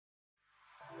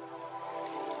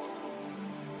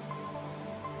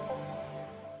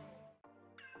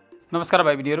नमस्कार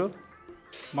भाइ बहिनीहरू,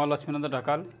 म लक्ष्मीनन्दन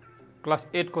ढकाल क्लास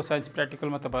 8 को साइन्स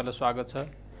प्र्याक्टिकलमा तपाईहरुलाई स्वागत छ।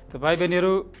 त भाइ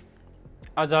बहिनीहरू,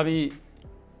 आज हामी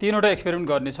तीनवटा एक्सपेरिमेन्ट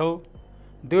गर्नेछौँ।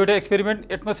 दुईवटा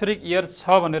एक्सपेरिमेन्ट एटमोस्फेरिक एयर छ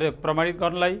भनेर प्रमाणित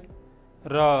गर्नलाई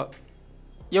र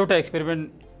एउटा experiment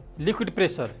liquid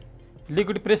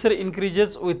pressure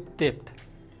increases with depth,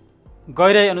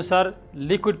 गहिराई अनुसार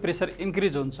लिक्विड प्रेसर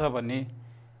इन्क्रिज हुन्छ भन्ने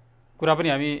कुरा पनि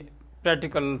हामी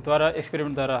प्र्याक्टिकलद्वारा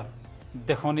एक्सपेरिमेन्टद्वारा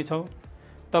देखाउने छौँ।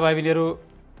 त भाइ बहिनीहरू,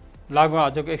 लागौँ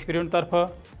आजको एक्सपेरिमेन्टतर्फ।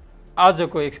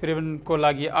 आजको एक्सपेरिमेन्टको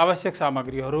लागि आवश्यक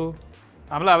सामग्रीहरू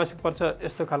हामीलाई आवश्यक पर्छ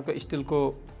यस्तो खालको स्टिलको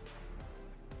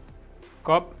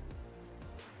कप,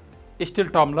 स्टिल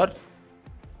टम्ब्लर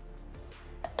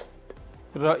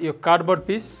र यो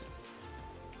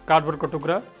कार्डबोर्डको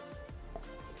टुक्रा।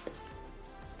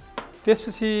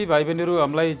 त्यसपछि भाइ बहिनीहरू,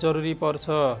 हामीलाई जरुरी पर्छ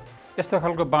यस्तो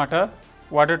खालको बाटा,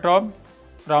 वाटर टब,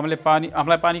 र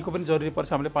हामीलाई पानीको पनि जरुरी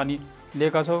पर्छ। हामीले पानी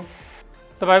लिएका छौँ।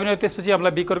 त भाइ बहिनीहरू, त्यसपछि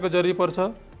हामीलाई बिकरको जरुरी पर्छ,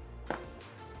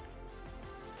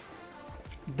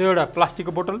 दुईवटा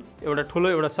प्लास्टिकको बोतल, एउटा ठुलो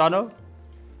एउटा सानो।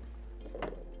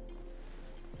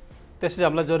 त्यसपछि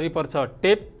हामीलाई जरुरी पर्छ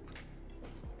टेप,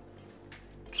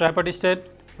 ट्राइपड स्ट्यान्ड,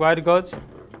 वायर गज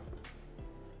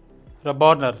र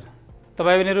बर्नर। त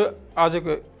भाइ बहिनीहरू,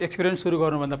 आजको एक्सपेरिमेन्ट सुरु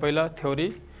गर्नुभन्दा पहिला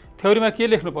थ्योरीमा के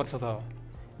लेख्नुपर्छ त?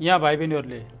 यहाँ भाइ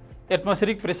बहिनीहरूले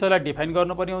एटमोस्फेरिक प्रेसरलाई डिफाइन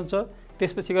गर्नुपर्ने हुन्छ,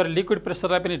 त्यसपछि गएर लिक्विड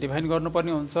प्रेसरलाई पनि डिफाइन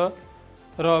गर्नुपर्ने हुन्छ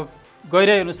र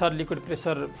गहिराई अनुसार लिक्विड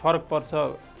प्रेसर फरक पर्छ,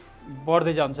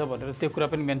 बढ्दै जान्छ भनेर त्यो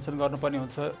कुरा पनि मेन्सन गर्नुपर्ने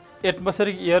हुन्छ।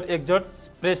 Atmospheric air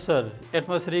एक्जर्ट्स pressure,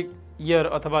 atmospheric air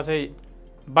अथवा चाहिँ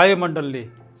वायुमण्डलले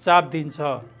चाप दिन्छ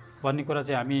भन्ने कुरा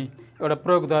चाहिँ हामी एउटा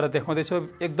प्रयोगद्वारा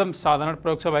देखाउँदैछौँ। एकदम साधारण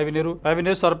प्रयोग छ भाइ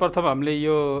बहिनीहरू। सर्वप्रथम हामीले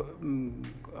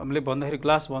भन्दाखेरि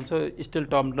ग्लास भन्छ, स्टिल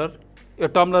टम्ब्लर। यो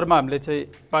टम्ब्लरमा हामीले चाहिँ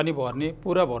पानी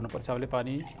पुरा भर्नुपर्छ। हामीले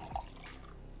पानी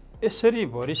यसरी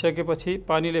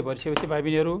पानीले भरिसकेपछि भाइ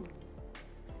बहिनीहरू,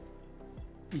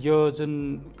 यो जुन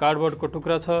कार्डबोर्डको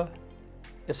टुक्रा छ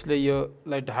यसले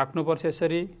योलाई ढाक्नुपर्छ।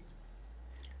 यसरी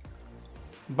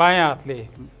बायाँ हातले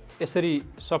यसरी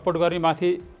सपोर्ट गर्ने, माथि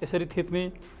यसरी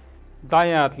थिच्ने,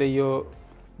 दायाँ हातले यो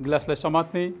ग्लासलाई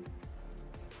समात्ने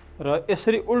र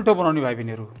यसरी उल्टो बनाउने भाइ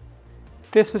बहिनीहरू।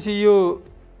 त्यसपछि यो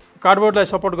कार्डबोर्डलाई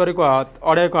सपोर्ट गरेको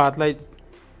अड्याएको हातलाई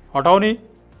हटाउने।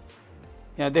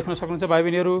 यहाँ देख्न सक्नुहुन्छ भाइ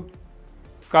बहिनीहरू,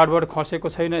 कार्डबोर्ड खसेको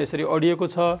छैन, यसरी अडिएको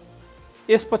छ।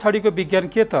 यस पछाडिको विज्ञान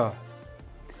के त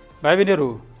भाइ बहिनीहरू?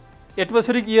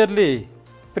 एटमोस्फेरिक एयरले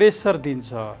प्रेसर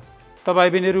दिन्छ। त भाइ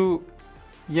बहिनीहरू,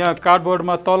 यहाँ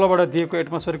कार्डबोर्डमा तलबाट दिएको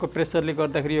एटमोस्फेरिकको प्रेसरले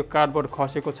गर्दाखेरि यो कार्डबोर्ड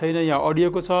खसेको छैन, यहाँ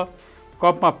अडिएको छ।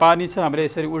 कपमा पानी छ, हामीले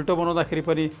यसरी उल्टो बनाउँदाखेरि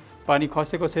पनि पानी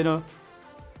खसेको छैन।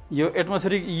 यो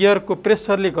एटमोस्फेरिक एयरको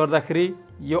प्रेसरले गर्दाखेरि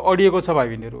यो अडिएको छ भाइ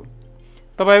बहिनीहरू।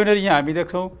 त भाइ बहिनीहरू, यहाँ हामी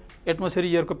देख्छौँ एटमोस्फेरिक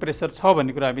एयरको प्रेसर छ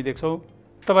भन्ने कुरा हामी देख्छौँ।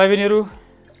 त भाइ बहिनीहरू,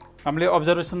 हामीले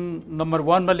अब्जर्भेसन नम्बर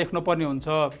 1 मा लेख्नुपर्ने हुन्छ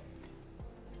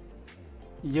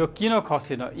यो किन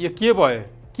खसेन, यो के भयो,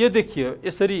 के देखियो।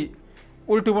 यसरी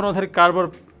उल्टो बनाउँदाखेरि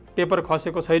कार्डबोर्ड पेपर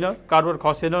खसेको छैन, कार्डबोर्ड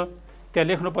खसेन, त्यहाँ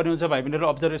लेख्नुपर्ने हुन्छ भाइ बहिनीहरू।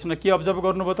 अब्जर्भेसनमा के अब्जर्भ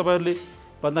गर्नुभयो तपाईँहरूले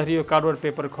भन्दाखेरि यो कार्डबोर्ड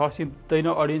पेपर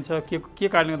खसिँदैन, अडिन्छ, के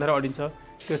कारणले गर्दाखेरि अडिन्छ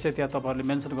त्यो चाहिँ त्यहाँ तपाईँहरूले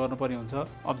मेन्सन गर्नुपर्ने हुन्छ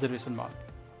अब्जर्भेसनमा।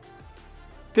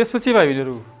 त्यसपछि भाइ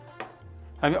बहिनीहरू,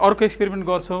 हामी अर्को एक्सपेरिमेन्ट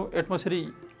गर्छौँ।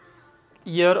 एटमोस्फेरिक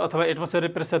एयर अथवा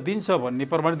एटमोस्फेरिक प्रेसर दिन्छ भन्ने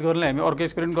प्रमाणित गर्नलाई हामी अर्को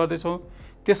एक्सपेरिमेन्ट गर्दैछौँ।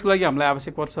 त्यसको लागि हामीलाई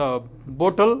आवश्यक पर्छ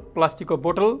बोतल, प्लास्टिकको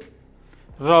बोतल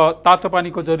र तातो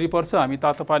पानीको जरुरी पर्छ। हामी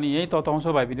तातो पानी यहीँ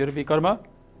तताउँछौँ भाइ बहिनीहरू बिकरमा।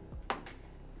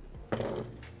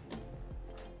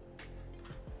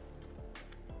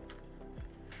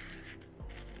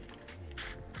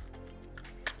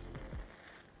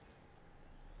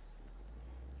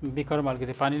 बिकरमा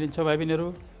अलिकति पानी लिन्छौँ भाइ बहिनीहरू,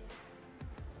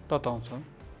 तताउँछौँ।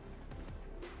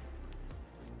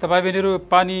 त भाइ बहिनीहरू,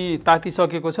 पानी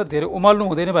तातिसकेको छ, धेरै उमाल्नु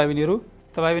हुँदैन भाइ बहिनीहरू।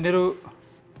 त भाइ बहिनीहरू,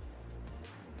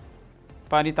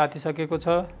 पानी तातिसकेको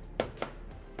छ।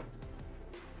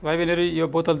 भाइ बहिनीहरू, यो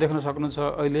बोतल देख्न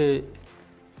सक्नुहुन्छ, अहिले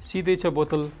सिधै छ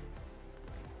बोतल।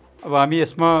 अब हामी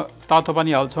यसमा तातो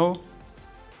पानी हाल्छौँ,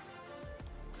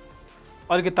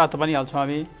 अलिकति तातो पानी हाल्छौँ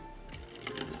हामी।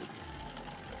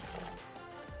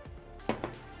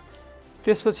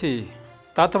 त्यसपछि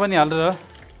तातो पानी हालेर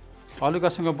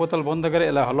हलुकासँग बोतल बन्द गरेर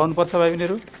यसलाई हल्लाउनुपर्छ भाइ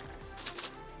बहिनीहरू।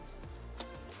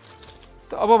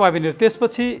 त अब भाइ बहिनीहरू,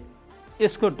 त्यसपछि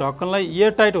यसको ढक्कनलाई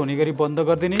एयर टाइट हुने गरी बन्द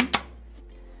गरिदिने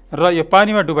र यो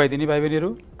पानीमा डुबाइदिने भाइ बहिनीहरू।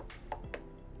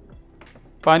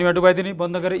 पानीमा डुबाइदिने,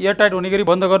 बन्द गरेर एयर टाइट हुने गरी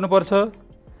बन्द गर्नुपर्छ।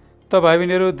 त भाइ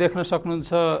बहिनीहरू, देख्न सक्नुहुन्छ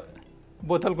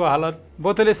बोतलको हालत,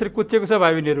 बोतल यसरी कुच्चिएको छ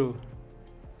भाइ बहिनीहरू।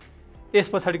 यस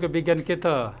पछाडिको विज्ञान के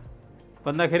त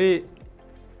भन्दाखेरि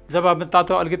जब हामीले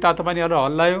अलिकति तातो पानी हालेर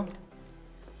हल्लायौँ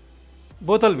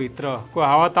बोतलभित्रको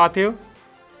हावा तात्यो,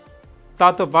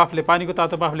 तातो बाफले पानीको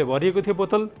तातो बाफले भरिएको थियो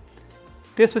बोतल।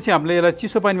 त्यसपछि हामीले यसलाई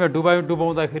चिसो पानीमा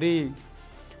डुबाउँदाखेरि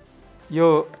यो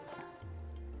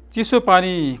चिसो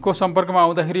पानीको सम्पर्कमा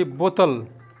आउँदाखेरि बोतल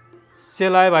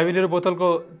सेलायो भाइ बहिनीहरू, बोतलको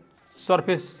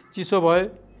सर्फेस चिसो भयो,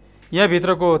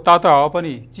 यहाँभित्रको तातो हावा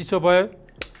पनि चिसो भयो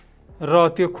र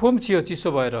त्यो खुम्चियो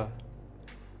चिसो भएर।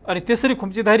 अनि त्यसरी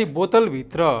खुम्चिँदाखेरि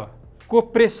बोतलभित्रको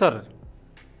प्रेसर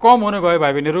कम हुन गयो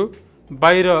भाइ बहिनीहरू।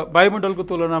 बाहिर वायुमण्डलको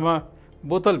तुलनामा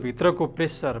बोतलभित्रको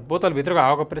बोतलभित्रको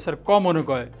हावाको प्रेसर कम हुन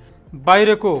गयो।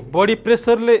 बाहिरको बढी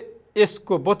प्रेसरले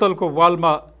यसको बोतलको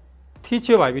वालमा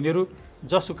थिच्यो भाइ बहिनीहरू,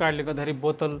 जसको कारणले गर्दाखेरि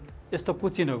बोतल यस्तो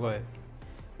कुचिन गयो।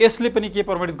 यसले पनि के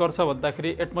प्रमाणित गर्छ भन्दाखेरि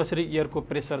एटमोस्फेरिक एयरको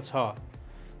प्रेसर छ,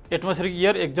 एटमोस्फेरिक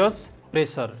एयर एक्जस्ट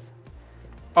प्रेसर।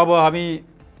 अब हामी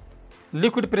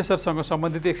लिक्विड प्रेसरसँग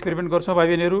सम्बन्धित एक्सपेरिमेन्ट गर्छौँ भाइ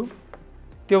बहिनीहरू।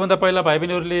 त्योभन्दा पहिला भाइ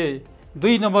बहिनीहरूले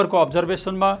 2 नम्बरको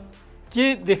अब्जर्भेसनमा के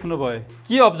देख्नुभयो,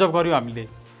 के अब्जर्भ गर्यौँ हामीले,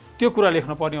 त्यो कुरा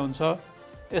लेख्न पर्ने हुन्छ।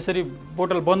 यसरी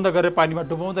बोतल बन्द गरेर पानीमा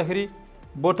डुबाउँदाखेरि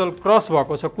बोतल क्रस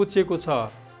भएको छ, कुचिएको छ,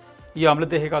 यो हामीले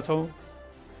देखेका छौँ।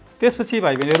 त्यसपछि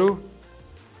भाइ बहिनीहरू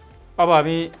अब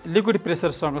हामी लिक्विड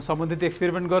प्रेसरसँग सम्बन्धित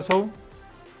एक्सपेरिमेन्ट गर्छौँ।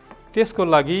 त्यसको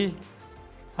लागि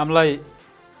हामीलाई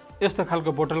यस्तो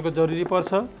खालको बोतलको जरुरी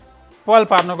पर्छ। पाल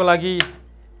पार्नको लागि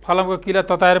फलामको किला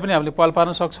तताएर पनि हामीले पाल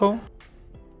पार्न सक्छौँ।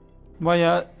 म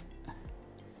यहाँ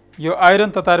यो आइरन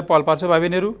तताएर पाल पार्छु भाइ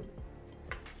बहिनीहरू।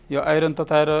 यो आइरन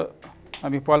तताएर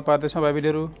हामी पाल पार्दैछौँ भाइ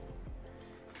बहिनीहरू।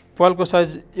 पालको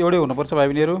साइज एउटै हुनुपर्छ भाइ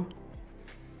बहिनीहरू।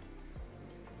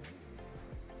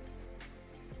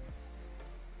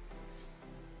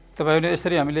 त भाइ बहिनी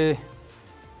यसरी हामीले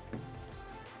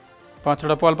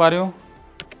 5वटा पाल पार्यौँ।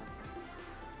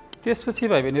 त्यसपछि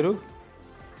भाइ बहिनीहरू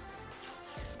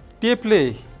टेपले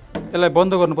यसलाई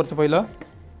बन्द गर्नुपर्छ पहिला।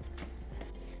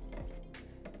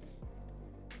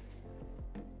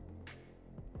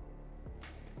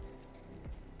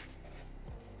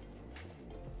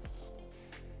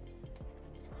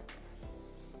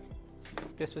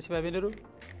 त्यसपछि भाइ बहिनीहरू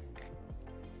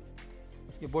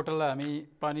यो बोतललाई हामी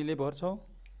पानीले भर्छौँ।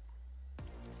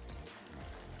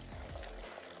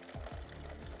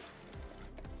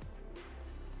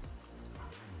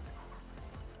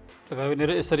 भाइ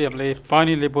बहिनीहरू यसरी हामीले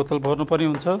पानीले बोतल भर्नुपर्ने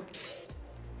हुन्छ।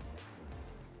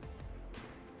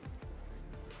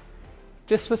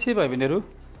 त्यसपछि भाइ बहिनीहरू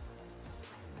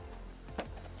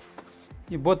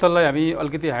यो बोतललाई हामी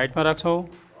अलिकति हाइटमा राख्छौँ।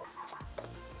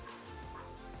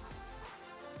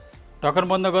 ढक्कन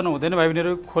बन्द गर्नु हुँदैन भाइ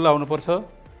बहिनीहरू, खुला हुनुपर्छ।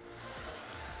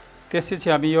 त्यसपछि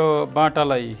हामी यो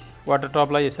बाटालाई, वाटर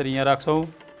टपलाई यसरी यहाँ राख्छौँ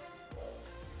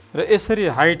र यसरी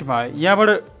हाइटमा यहाँबाट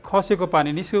खसेको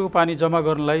पानी, निस्केको पानी जम्मा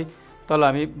गर्नलाई तल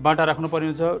हामी बाटा राख्नुपर्ने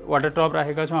हुन्छ। वाटर टप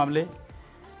राखेका छौँ हामीले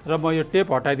र म यो टेप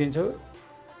हटाइदिन्छु।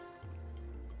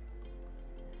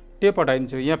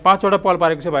 यहाँ 5वटा पाल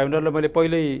पारेको छु भाइ बहिनीहरूलाई, मैले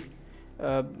पहिल्यै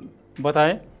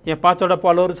बताएँ। यहाँ 5वटा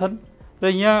पालहरू छन् र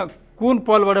यहाँ कुन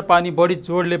पालबाट पानी बढी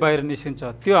जोडले बाहिर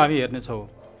निस्किन्छ त्यो हामी हेर्नेछौँ।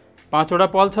 5वटा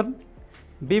पाल छन्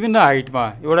विभिन्न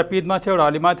हाइटमा, एउटा पिदमा छ, एउटा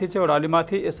अलिमाथि छ, एउटा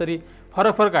अलिमाथि, यसरी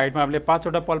फरक फरक हाइटमा हामीले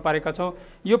 5वटा पाल पारेका छौँ।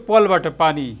 यो पालबाट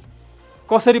पानी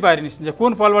कसरी बाहिर निस्किन्छ,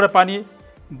 कुन पालबाट पानी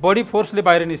बढी फोर्सले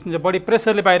बाहिर निस्किन्छ, बढी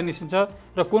प्रेसरले बाहिर निस्किन्छ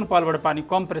र कुन पालबाट पानी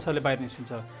कम प्रेसरले बाहिर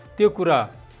निस्किन्छ, त्यो कुरा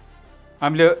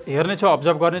हामीले हेर्नेछौँ,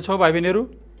 अब्जर्भ गर्नेछौँ भाइ बहिनीहरू।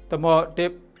 त म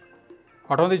टेप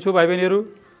हटाउँदैछु भाइ बहिनीहरू।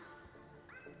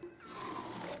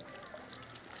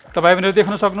 त भाइ बहिनीहरू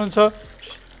देख्न सक्नुहुन्छ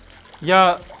यहाँ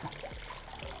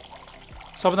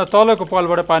सबभन्दा तलको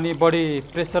पालबाट पानी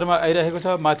बढी प्रेसरमा आइरहेको छ,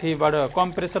 माथिबाट कम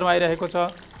प्रेसरमा आइरहेको छ।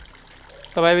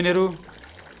 त भाइ बहिनीहरू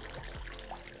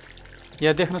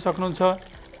यहाँ देख्न सक्नुहुन्छ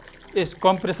यस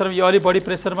कम प्रेसरमा, यो अलि बढी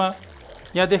प्रेसरमा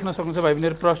यहाँ देख्न सक्नुहुन्छ भाइ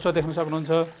बहिनीहरू, प्रष्ट देख्न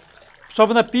सक्नुहुन्छ।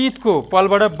 सबभन्दा पितको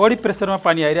पालबाट बढी प्रेसरमा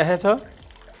पानी आइरहेछ,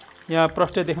 यहाँ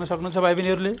प्रष्ट देख्न सक्नुहुन्छ भाइ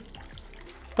बहिनीहरूले।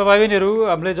 त भाइ बहिनीहरू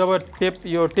हामीले जब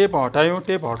यो टेप हटायौँ,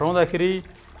 टेप हटाउँदाखेरि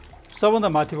सबभन्दा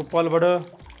माथिको पालबाट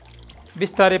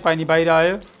बिस्तारै पानी बाहिर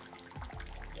आयो,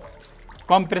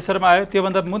 कम प्रेसरमा आयो।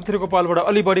 त्योभन्दा मुन्तिरको पालबाट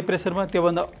अलि बढी प्रेसरमा,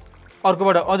 त्योभन्दा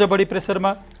अर्कोबाट अझ बढी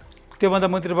प्रेसरमा, त्योभन्दा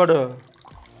मुन्तिरबाट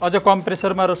अझ कम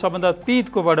प्रेसरमा र सबभन्दा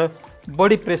पितकोबाट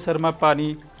बढी प्रेसरमा पानी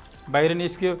बाहिर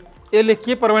निस्क्यो। यसले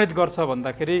के प्रमाणित गर्छ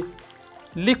भन्दाखेरि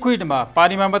लिक्विडमा,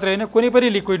 पानीमा मात्रै होइन कुनै पनि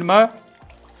लिक्विडमा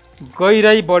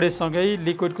गहिराई बढेसँगै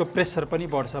लिक्विडको प्रेसर पनि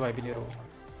बढ्छ भाइ बहिनीहरू।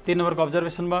 3 नम्बरको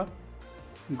अब्जर्भेसनमा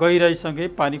गहिराईसँगै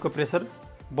पानीको प्रेसर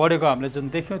बढेको हामीले जुन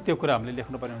देख्यौँ त्यो कुरा हामीले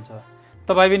लेख्नुपर्ने हुन्छ। त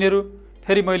भाइ बहिनीहरू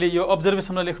फेरि मैले यो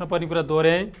अब्जर्भेसनमा लेख्नुपर्ने कुरा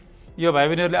दोहोऱ्याएँ, यो भाइ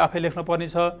बहिनीहरूले आफै लेख्नुपर्ने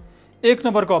छ। 1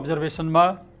 नम्बरको अब्जर्भेसनमा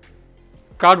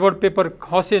कार्डबोर्ड पेपर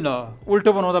खसेन, उल्टो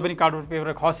बनाउँदा पनि कार्डबोर्ड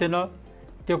पेपर खसेन,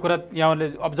 त्यो कुरा यहाँले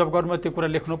अब्जर्भ गर्नु, त्यो कुरा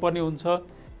लेख्नुपर्ने हुन्छ।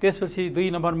 त्यसपछि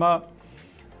 2 नम्बरमा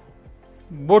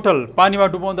बोतल पानीमा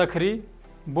डुबाउँदाखेरि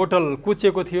बोतल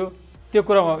कुचेको थियो, त्यो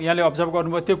कुरा यहाँले अब्जर्भ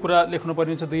गर्नुभयो, त्यो कुरा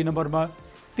लेख्नुपर्ने हुन्छ 2 नम्बरमा।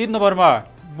 3 नम्बरमा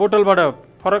बोतलबाट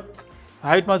फरक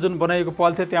हाइटमा जुन बनाइएको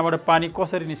पल थियो त्यहाँबाट पानी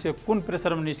कसरी निस्क्यो, कुन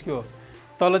प्रेसरमा निस्क्यो,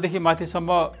 तलदेखि माथिसम्म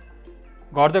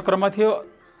घट्दो क्रममा थियो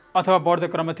अथवा बढ्दो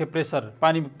क्रममा थियो प्रेसर,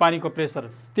 पानीको प्रेसर,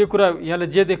 त्यो कुरा यहाँले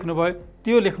जे देख्नुभयो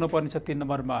त्यो लेख्नुपर्ने छ 3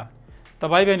 नम्बरमा। त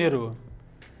भाइ बहिनीहरू,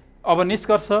 अब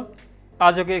निष्कर्ष,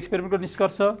 आजको एक्सपेरिमेन्टको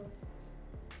निष्कर्ष,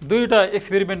 दुईवटा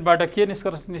एक्सपेरिमेन्टबाट के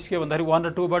निष्कर्ष निस्क्यो भन्दाखेरि 1 र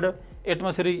 2 बाट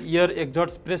atmospheric air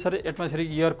एक्जर्ट्स pressure, atmospheric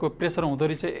एयरको pressure हुँदो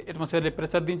रहेछ, एटमोस्फेयरले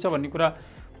प्रेसर दिन्छ भन्ने कुरा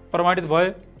प्रमाणित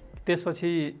भयो। त्यसपछि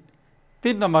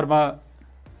 3 नम्बरमा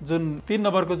जुन 3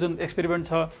 नम्बरको जुन एक्सपेरिमेन्ट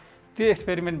छ त्यो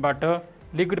एक्सपेरिमेन्टबाट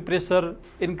liquid pressure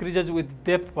increases with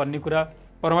depth भन्ने कुरा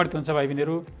प्रमाणित हुन्छ भाइ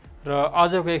बहिनीहरू। र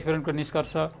आजको एक्सपेरिमेन्टको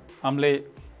निष्कर्ष हामीले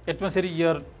एटमोस्फेरिक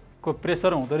एयरको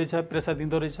प्रेसर हुँदो रहेछ, प्रेसर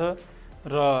दिँदो रहेछ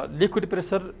र liquid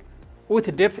pressure with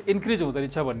depth increase हुँदो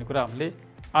रहेछ भन्ने कुरा हामीले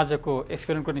आजको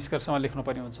एक्सपेरिमेन्टको निष्कर्षमा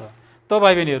लेख्नुपर्ने हुन्छ। त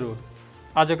भाइ बहिनीहरू,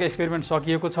 आजको एक्सपेरिमेन्ट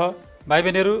सकिएको छ। भाइ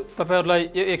बहिनीहरू, तपाईहरूलाई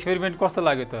यो एक्सपेरिमेन्ट कस्तो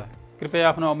लाग्यो त? कृपया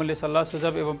आफ्नो अमूल्य सल्लाह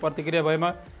सुझाव एवं प्रतिक्रिया भएमा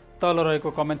तल रहेको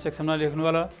कमेन्ट सेक्सनमा लेख्नु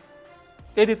होला।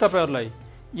 यदि तपाईहरूलाई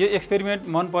यो एक्सपेरिमेन्ट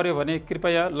मन पर्यो भने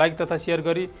कृपया लाइक तथा सेयर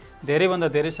गरी धेरैभन्दा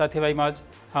धेरै साथीभाइमाझ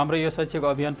हाम्रो यो शैक्षिक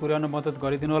अभियान पुर्याउन मद्दत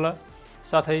गरिदिनु होला।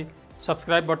 साथै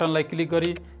सब्सक्राइब बटनलाई क्लिक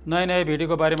गरी नयाँ नयाँ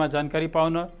भिडियोको बारेमा जानकारी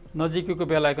पाउन नजिकैको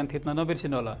बेल आइकन थिच्न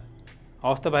नबिर्सिनु होला।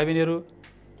 हवस् त भाइ बहिनीहरू,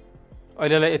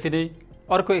 अहिलेलाई यति नै।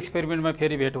 अर्को एक्सपेरिमेन्टमा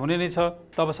फेरि भेट हुने नै छ।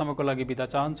 तबसम्मको लागि बिदा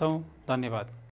चाहन्छौँ। धन्यवाद।